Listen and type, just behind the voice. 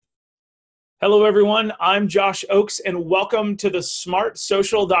Hello, everyone. I'm Josh Oakes, and welcome to the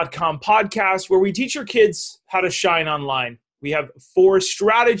smartsocial.com podcast, where we teach your kids how to shine online. We have 4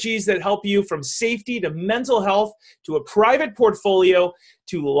 strategies that help you from safety to mental health to a private portfolio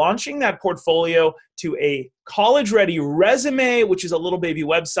to launching that portfolio to a college-ready resume, which is a little baby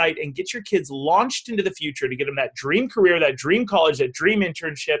website, and get your kids launched into the future to get them that dream career, that dream college, that dream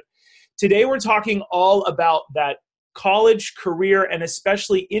internship. Today, we're talking all about that college career and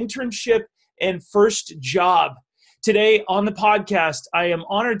especially internship and first job. Today on the podcast, I am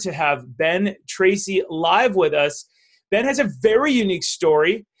honored to have Ben Tracy live with us. Ben has a very unique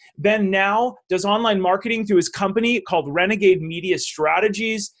story. Ben now does online marketing through his company called Renegade Media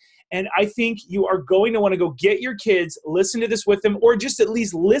Strategies. And I think you are going to want to go get your kids, listen to this with them, or just at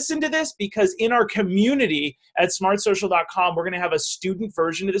least listen to this, because in our community at smartsocial.com, we're going to have a student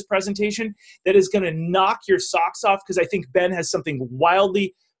version of this presentation that is going to knock your socks off, because I think Ben has something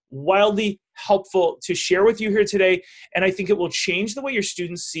wildly helpful to share with you here today. And I think it will change the way your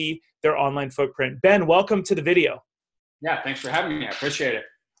students see their online footprint. Ben, welcome to the video. Yeah, thanks for having me. I appreciate it.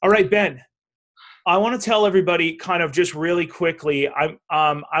 All right, Ben, I want to tell everybody kind of just really quickly,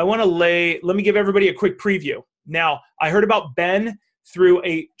 let me give everybody a quick preview. Now, I heard about Ben through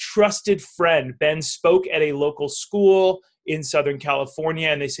a trusted friend. Ben spoke at a local school in Southern California,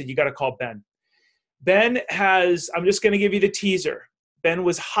 and they said, you got to call Ben. I'm just going to give you the teaser. Ben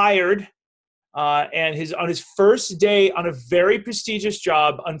was hired and on his first day on a very prestigious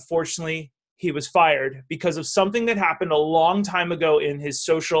job, unfortunately, he was fired because of something that happened a long time ago in his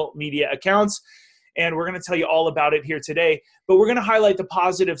social media accounts. And we're going to tell you all about it here today. But we're going to highlight the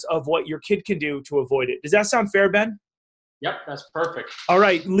positives of what your kid can do to avoid it. Does that sound fair, Ben? Yep, that's perfect. All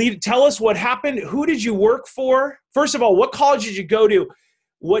right. Tell us what happened. Who did you work for? First of all, what college did you go to?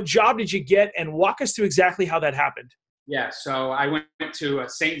 What job did you get? And walk us through exactly how that happened. Yeah, so I went to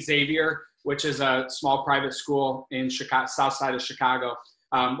St. Xavier, which is a small private school in Chicago, south side of Chicago.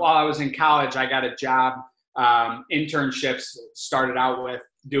 While I was in college, I got a job, internships, started out with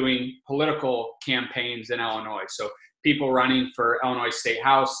doing political campaigns in Illinois. So people running for Illinois State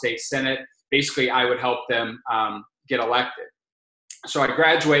House, State Senate, basically I would help them get elected. So I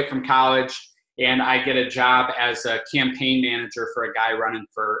graduate from college and I get a job as a campaign manager for a guy running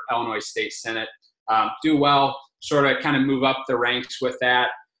for Illinois State Senate. Do well, sort of kind of move up the ranks with that.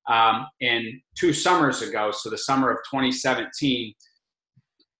 And 2 summers ago, so the summer of 2017,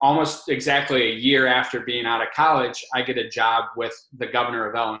 almost exactly a year after being out of college, I get a job with the governor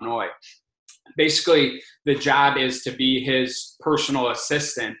of Illinois. Basically, the job is to be his personal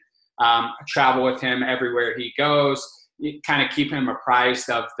assistant, travel with him everywhere he goes, kind of keep him apprised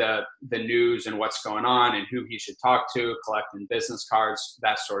of the news and what's going on and who he should talk to, collecting business cards,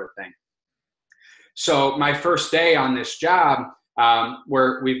 that sort of thing. So my first day on this job,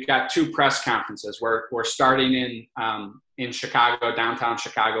 we've got 2 press conferences. We're starting in Chicago, downtown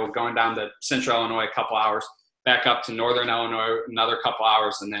Chicago, going down to central Illinois a couple hours, back up to northern Illinois another couple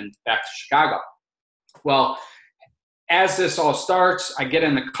hours, and then back to Chicago. Well, as this all starts, I get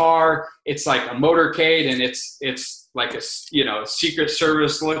in the car. It's like a motorcade, and it's like a Secret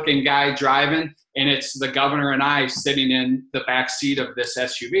Service looking guy driving, and it's the governor and I sitting in the back seat of this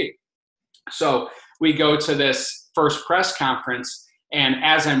SUV. So we go to this first press conference, and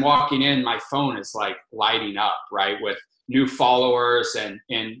as I'm walking in, my phone is like lighting up, right, with new followers and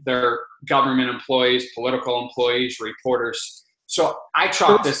their government employees, political employees, reporters. So I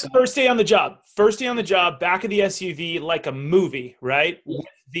chalk this up. First day on the job, back of the SUV, like a movie, right?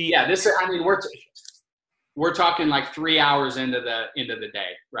 We're talking like 3 hours into the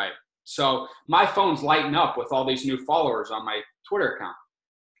day, right? So my phone's lighting up with all these new followers on my Twitter account.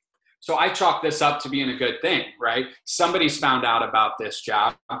 So I chalk this up to being a good thing, right? Somebody's found out about this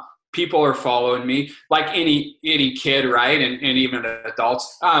job. People are following me, like any kid, right? And even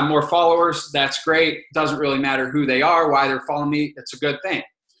adults. More followers, that's great. Doesn't really matter who they are, why they're following me. It's a good thing.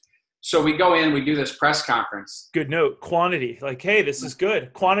 So we go in, we do this press conference. Good note, quantity. Like, hey, this is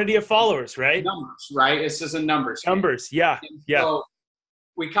good. Quantity of followers, right? Numbers, right? This is a numbers game. Numbers, yeah. So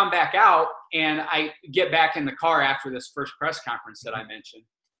we come back out, and I get back in the car after this first press conference that I mentioned.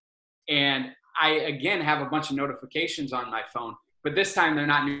 And I, again, have a bunch of notifications on my phone, but this time they're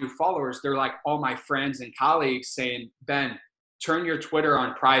not new followers. They're like all my friends and colleagues saying, Ben, turn your Twitter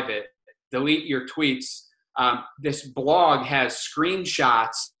on private, delete your tweets. This blog has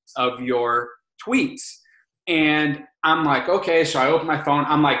screenshots of your tweets. And I'm like, okay, so I open my phone.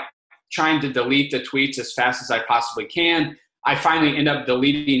 I'm like trying to delete the tweets as fast as I possibly can. I finally end up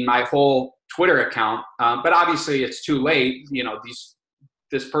deleting my whole Twitter account. But obviously it's too late.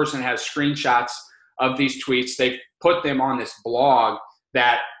 This person has screenshots of these tweets. They've put them on this blog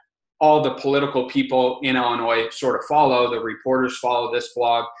that all the political people in Illinois sort of follow. The reporters follow this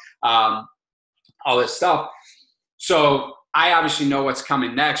blog, all this stuff. So I obviously know what's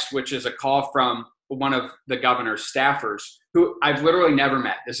coming next, which is a call from one of the governor's staffers who I've literally never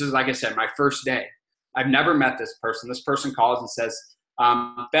met. This is, like I said, my first day. I've never met this person. This person calls and says,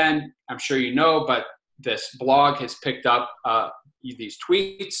 Ben, I'm sure you know, but this blog has picked up these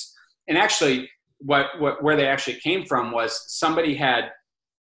tweets. And actually, where they actually came from was somebody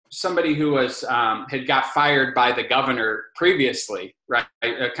who was had got fired by the governor previously, right?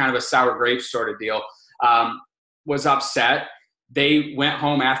 Kind of a sour grapes sort of deal. Was upset. They went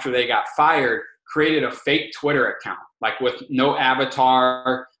home after they got fired, created a fake Twitter account, like with no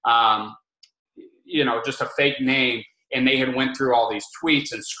avatar, just a fake name. And they had went through all these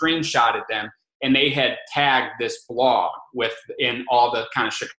tweets and screenshotted them. And they had tagged this blog in all the kind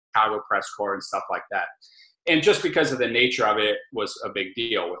of Chicago press corps and stuff like that. And just because of the nature of it was a big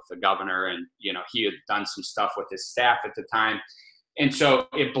deal with the governor. And, he had done some stuff with his staff at the time. And so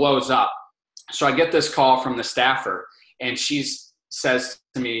it blows up. So I get this call from the staffer, and she says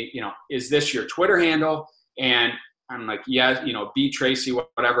to me, is this your Twitter handle? And I'm like, yeah, B Tracy,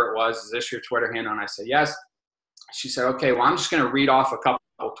 whatever it was, is this your Twitter handle? And I said, yes. She said, okay, well, I'm just going to read off a couple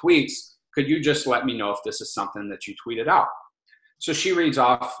of tweets. Could you just let me know if this is something that you tweeted out? So she reads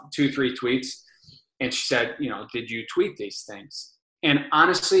off 2-3 tweets, and she said, did you tweet these things? And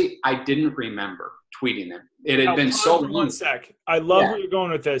honestly, I didn't remember tweeting them. It had been so long. 1 sec. I love where you're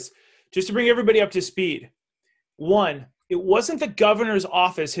going with this. Just to bring everybody up to speed. 1, it wasn't the governor's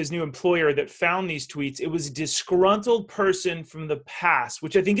office, his new employer, that found these tweets. It was a disgruntled person from the past,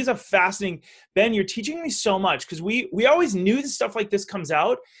 which I think is a fascinating. Ben, you're teaching me so much, because we always knew that stuff like this comes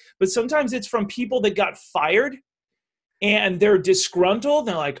out, but sometimes it's from people that got fired and they're disgruntled.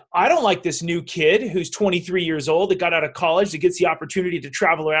 They're like, I don't like this new kid who's 23 years old that got out of college that gets the opportunity to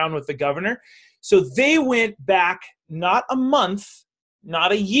travel around with the governor. So they went back not a month,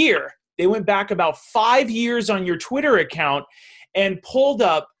 not a year. They went back about 5 years on your Twitter account and pulled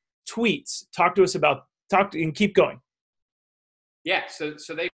up tweets. Talk to us about, and keep going. Yeah, so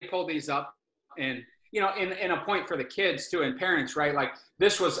they pulled these up, and, in a point for the kids too, and parents, right? Like,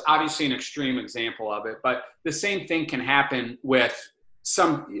 this was obviously an extreme example of it, but the same thing can happen with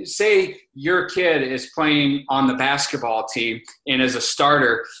say your kid is playing on the basketball team and is a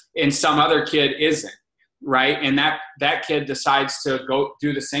starter, and some other kid isn't. Right. And that kid decides to go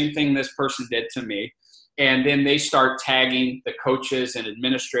do the same thing this person did to me. And then they start tagging the coaches and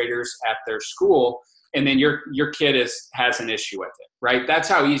administrators at their school. And then your kid has an issue with it. Right. That's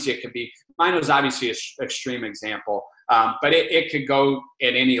how easy it could be. Mine was obviously an extreme example, but it could go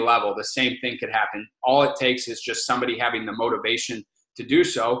at any level. The same thing could happen. All it takes is just somebody having the motivation to do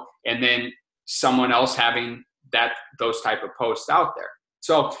so, and then someone else having those type of posts out there.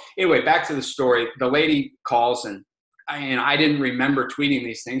 So anyway, back to the story. The lady calls, and I didn't remember tweeting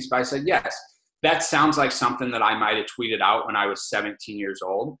these things, but I said, yes, that sounds like something that I might have tweeted out when I was 17 years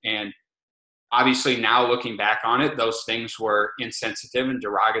old. And obviously now looking back on it, those things were insensitive and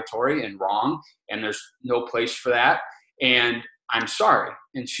derogatory and wrong, and there's no place for that. And I'm sorry.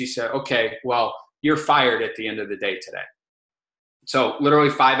 And she said, okay, well, you're fired at the end of the day today. So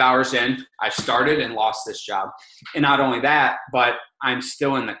literally 5 hours in, I started and lost this job. And not only that, but I'm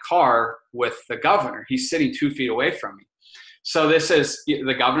still in the car with the governor. He's sitting 2 feet away from me. So this is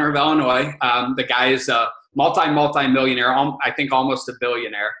the governor of Illinois. The guy is a multi-millionaire, I think almost a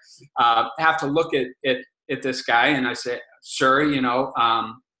billionaire. I have to look at this guy, and I say, sir,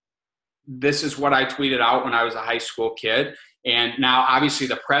 this is what I tweeted out when I was a high school kid. And now obviously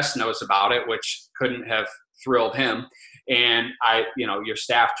the press knows about it, which couldn't have thrilled him. And your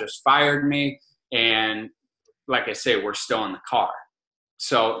staff just fired me. And like I say, we're still in the car.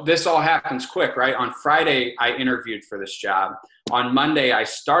 So this all happens quick, right? On Friday, I interviewed for this job. On Monday, I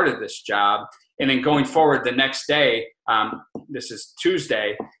started this job. And then going forward the next day, this is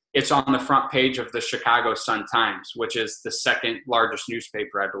Tuesday, it's on the front page of the Chicago Sun-Times, which is the second largest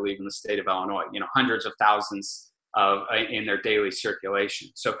newspaper, I believe, in the state of Illinois. Hundreds of thousands in their daily circulation.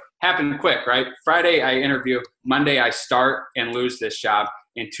 So happened quick, right? Friday, I interview. Monday, I start and lose this job.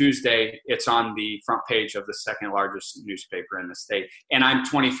 And Tuesday, it's on the front page of the second largest newspaper in the state. And I'm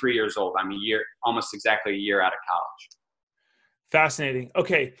 23 years old. I'm almost exactly a year out of college. Fascinating.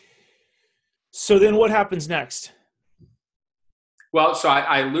 Okay. So then what happens next? Well, so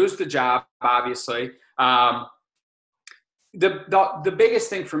I lose the job, obviously. The biggest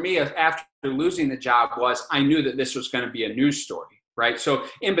thing for me after losing the job was I knew that this was going to be a news story, right? So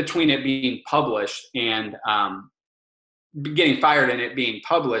in between it being published and getting fired and it being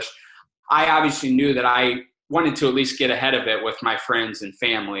published, I obviously knew that I wanted to at least get ahead of it with my friends and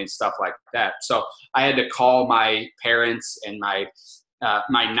family and stuff like that. So I had to call my parents and my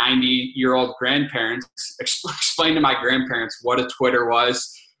 90-year-old grandparents, explain to my grandparents what a Twitter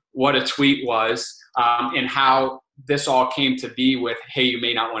was, what a tweet was, and how this all came to be with, hey, you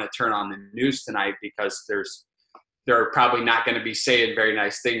may not want to turn on the news tonight because they're probably not going to be saying very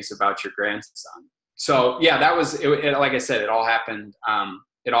nice things about your grandson. So yeah, that was it, like I said, it all happened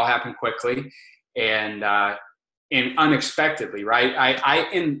quickly and unexpectedly, right?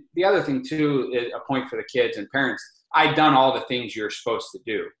 And the other thing too, is a point for the kids and parents, I'd done all the things you're supposed to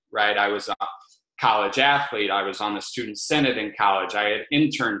do, right? I was a college athlete. I was on the student senate in college. I had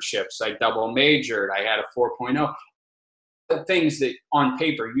internships. I double majored. I had a 4.0. The things that on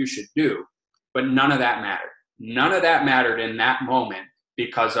paper you should do, but none of that mattered. None of that mattered in that moment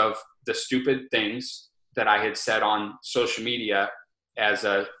because of the stupid things that I had said on social media as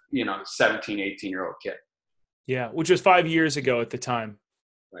a 17, 18-year-old kid. Yeah, which was 5 years ago at the time.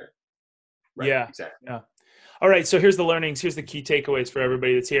 Right. Yeah, exactly. Yeah. All right, so here's the learnings. Here's the key takeaways for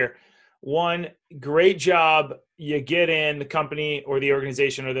everybody that's here. One, great job. You get in, the company or the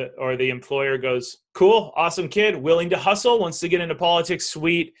organization or the employer goes, cool, awesome kid, willing to hustle, wants to get into politics,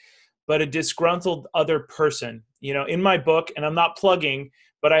 sweet. But a disgruntled other person, in my book, and I'm not plugging,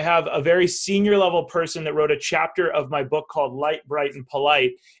 but I have a very senior level person that wrote a chapter of my book called Light, Bright, and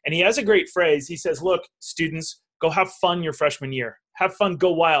Polite. And he has a great phrase. He says, look, students, go have fun your freshman year. Have fun,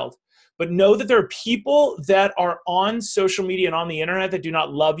 go wild. But know that there are people that are on social media and on the internet that do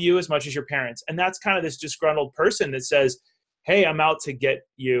not love you as much as your parents. And that's kind of this disgruntled person that says, hey, I'm out to get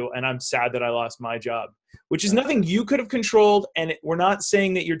you, and I'm sad that I lost my job, which is nothing you could have controlled. And we're not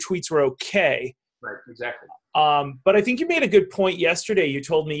saying that your tweets were okay. Right, exactly. But I think you made a good point yesterday. You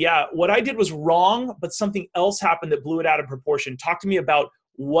told me, yeah, what I did was wrong, but something else happened that blew it out of proportion. Talk to me about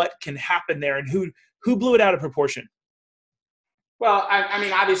what can happen there and who blew it out of proportion. Well, I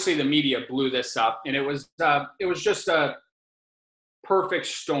mean, obviously the media blew this up, and it was just a perfect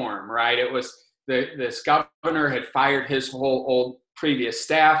storm, right? It was this governor had fired his whole old previous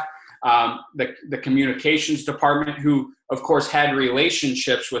staff, the communications department, who of course had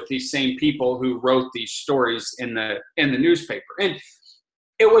relationships with these same people who wrote these stories in the newspaper, and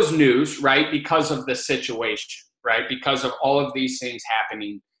it was news, right? Because of the situation, right? Because of all of these things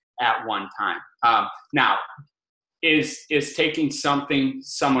happening at one time. Now, is taking something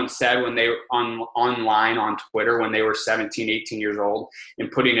someone said when they were online on Twitter when they were 17, 18 years old and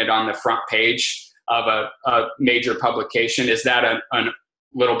putting it on the front page of a major publication, is that a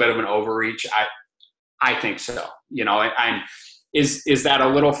little bit of an overreach? I think so. Is that a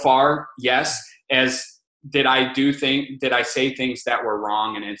little far? Yes. Did I say things that were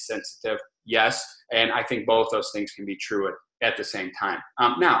wrong and insensitive? Yes. And I think both those things can be true at the same time.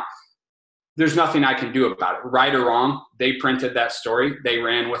 Now, there's nothing I can do about it. Right or wrong, they printed that story. They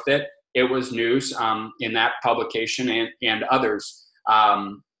ran with it. It was news in that publication and others.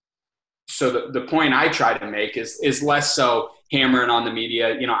 So the point I try to make is less so hammering on the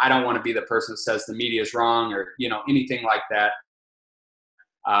media. I don't want to be the person that says the media is wrong or, anything like that.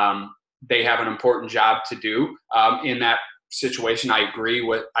 They have an important job to do in that situation. I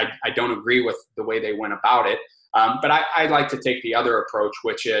don't agree with the way they went about it. But I like to take the other approach,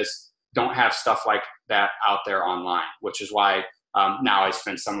 which is don't have stuff like that out there online, which is why now I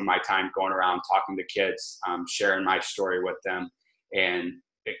spend some of my time going around talking to kids, sharing my story with them and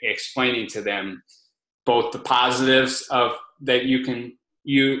explaining to them both the positives of that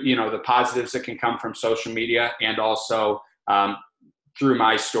the positives that can come from social media, and also through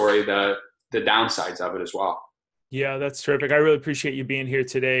my story, the downsides of it as well. Yeah, that's terrific. I really appreciate you being here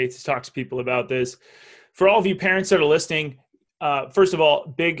today to talk to people about this. For all of you parents that are listening, first of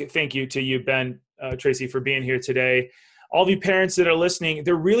all, big thank you to you, Ben, Tracy, for being here today. All of you parents that are listening,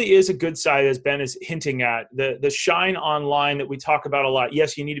 there really is a good side, as Ben is hinting at, the shine online that we talk about a lot.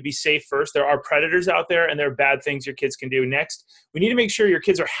 Yes, you need to be safe first. There are predators out there, and there are bad things your kids can do. Next, we need to make sure your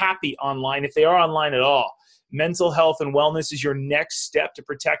kids are happy online, if they are online at all. Mental health and wellness is your next step to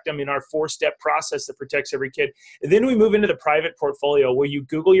protect them in our 4-step process that protects every kid. And then we move into the private portfolio, where you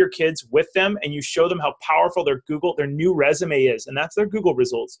Google your kids with them and you show them how powerful their new resume is. And that's their Google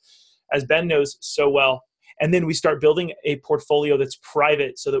results, as Ben knows so well. And then we start building a portfolio that's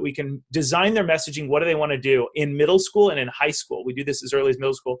private so that we can design their messaging. What do they want to do in middle school and in high school? We do this as early as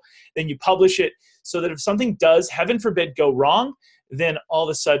middle school. Then you publish it so that if something does, heaven forbid, go wrong, then all of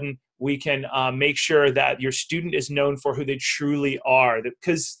a sudden we can make sure that your student is known for who they truly are.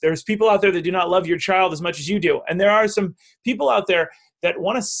 Because there's people out there that do not love your child as much as you do. And there are some people out there that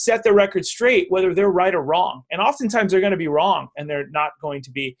want to set the record straight, whether they're right or wrong. And oftentimes they're going to be wrong and they're not going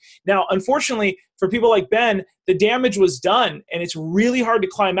to be. Now, unfortunately, for people like Ben, the damage was done and it's really hard to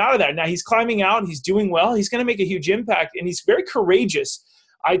climb out of that. Now he's climbing out, he's doing well, he's going to make a huge impact, and he's very courageous.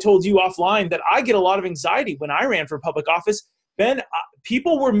 I told you offline that I get a lot of anxiety when I ran for public office. Ben,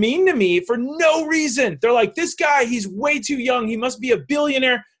 people were mean to me for no reason. They're like, this guy, he's way too young. He must be a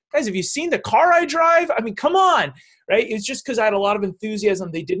billionaire. Guys, have you seen the car I drive? I mean, come on, right? It's just because I had a lot of enthusiasm.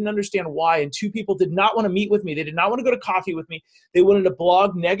 They didn't understand why. And two people did not want to meet with me. They did not want to go to coffee with me. They wanted to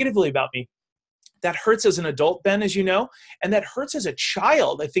blog negatively about me. That hurts as an adult, Ben, as you know, and that hurts as a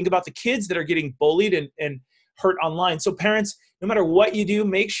child. I think about the kids that are getting bullied and hurt online. So parents, no matter what you do,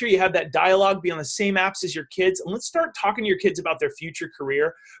 make sure you have that dialogue, be on the same apps as your kids, and let's start talking to your kids about their future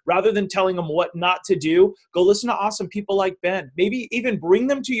career rather than telling them what not to do. Go listen to awesome people like Ben. Maybe even bring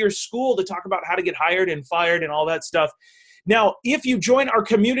them to your school to talk about how to get hired and fired and all that stuff. Now, if you join our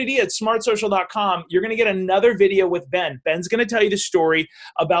community at smartsocial.com, you're going to get another video with Ben. Ben's going to tell you the story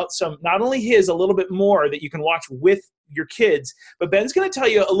about some, not only his, a little bit more that you can watch with your kids, but Ben's going to tell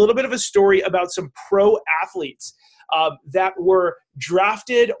you a little bit of a story about some pro athletes that were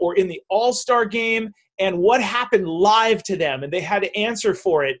drafted or in the All-Star game and what happened live to them, and they had to answer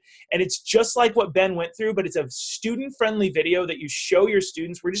for it. And it's just like what Ben went through, but it's a student-friendly video that you show your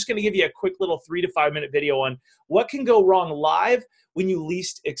students. We're just going to give you a quick little 3 to 5 minute video on what can go wrong live when you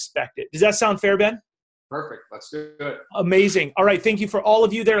least expect it. Does that sound fair, Ben? Perfect. Let's do it. Amazing. All right. Thank you for all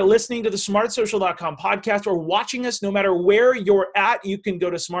of you that are listening to the smartsocial.com podcast or watching us. No matter where you're at, you can go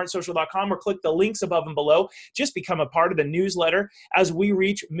to smartsocial.com or click the links above and below. Just become a part of the newsletter as we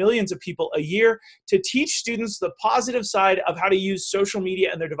reach millions of people a year to teach students the positive side of how to use social media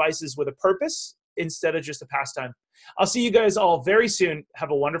and their devices with a purpose instead of just a pastime. I'll see you guys all very soon.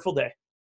 Have a wonderful day.